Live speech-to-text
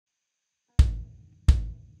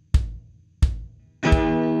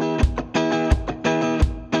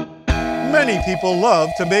Many people love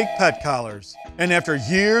to make pet collars. And after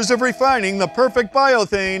years of refining the perfect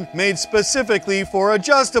BioThane made specifically for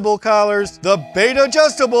adjustable collars, the Beta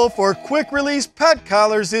Adjustable for quick release pet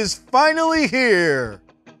collars is finally here.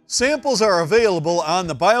 Samples are available on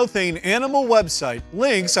the BioThane Animal website.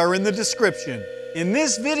 Links are in the description. In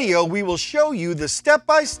this video, we will show you the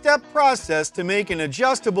step-by-step process to make an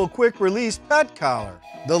adjustable quick-release pet collar.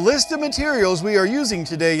 The list of materials we are using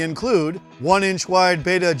today include 1-inch wide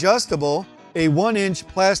Beta Adjustable, a 1-inch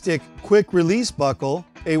plastic quick-release buckle,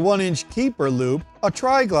 a 1-inch keeper loop, a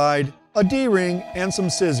tri-glide, a D-ring, and some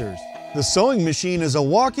scissors. The sewing machine is a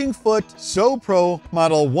walking foot Sew Pro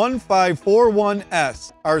model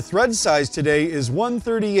 1541S. Our thread size today is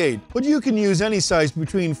 138, but you can use any size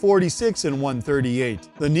between 46 and 138.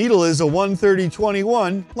 The needle is a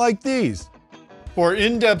 130/21, like these. For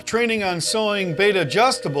in-depth training on sewing Beta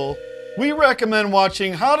Adjustable, we recommend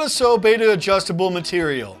watching How to Sew Beta Adjustable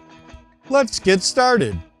Material. Let's get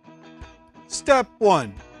started. Step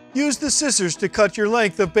 1. Use the scissors to cut your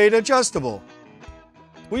length of Beta Adjustable.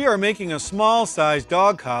 We are making a small size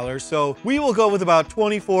dog collar, so we will go with about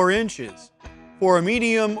 24 inches. For a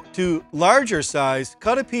medium to larger size,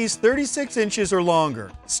 cut a piece 36 inches or longer.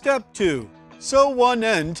 Step 2. Sew one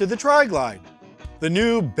end to the tri-glide. The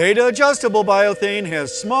new Beta Adjustable BioThane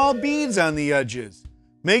has small beads on the edges.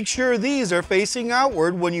 Make sure these are facing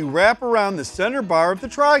outward when you wrap around the center bar of the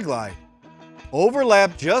tri-glide.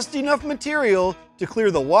 Overlap just enough material to clear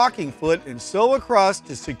the walking foot and sew across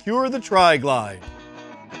to secure the tri-glide.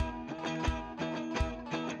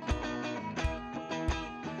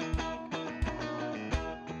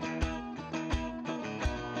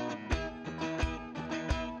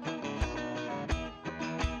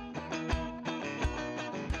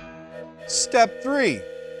 Step 3.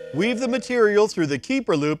 Weave the material through the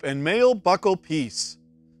keeper loop and male buckle piece.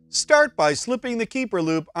 Start by slipping the keeper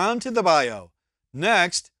loop onto the bio.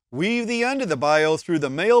 Next, weave the end of the bio through the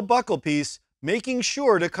male buckle piece, making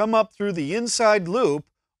sure to come up through the inside loop,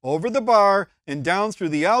 over the bar, and down through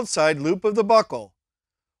the outside loop of the buckle.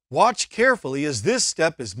 Watch carefully as this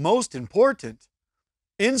step is most important.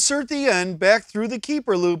 Insert the end back through the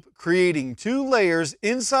keeper loop, creating 2 layers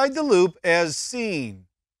inside the loop as seen.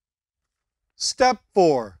 Step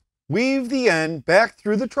 4. Weave the end back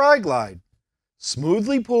through the tri-glide.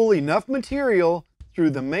 Smoothly pull enough material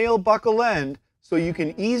through the male buckle end so you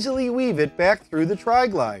can easily weave it back through the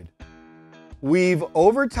tri-glide. Weave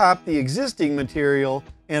over top the existing material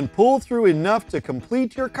and pull through enough to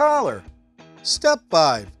complete your collar. Step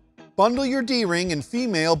 5. Bundle your D-ring and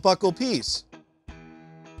female buckle piece.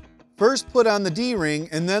 First put on the D-ring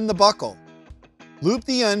and then the buckle. Loop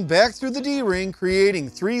the end back through the D-ring, creating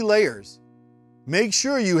 3 layers. Make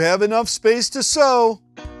sure you have enough space to sew.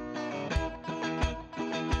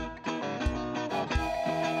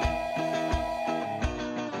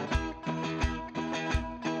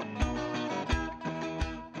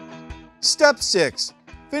 Step 6.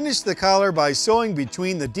 Finish the collar by sewing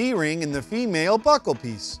between the D-ring and the female buckle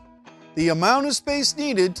piece. The amount of space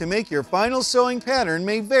needed to make your final sewing pattern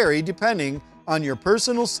may vary depending on your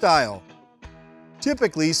personal style.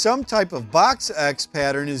 Typically, some type of box X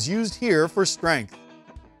pattern is used here for strength.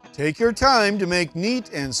 Take your time to make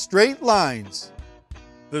neat and straight lines.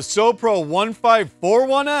 The Sew Pro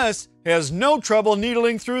 1541S has no trouble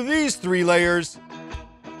needling through these 3 layers.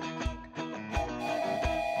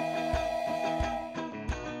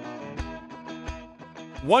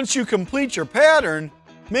 Once you complete your pattern,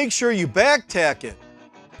 make sure you back tack it.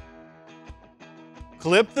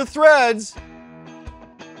 Clip the threads.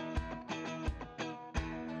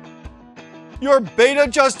 Your Beta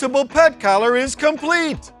Adjustable pet collar is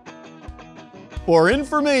complete! For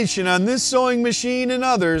information on this sewing machine and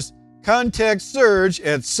others, contact Serge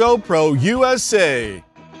at Sew Pro USA.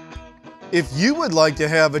 If you would like to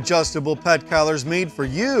have adjustable pet collars made for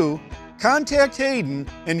you, contact Hayden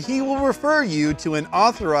and he will refer you to an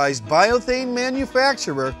authorized BioThane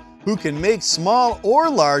manufacturer who can make small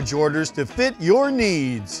or large orders to fit your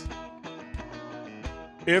needs.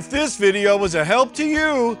 If this video was a help to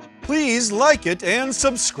you, please like it and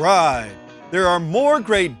subscribe. There are more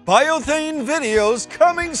great BioThane videos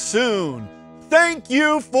coming soon. Thank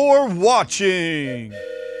you for watching.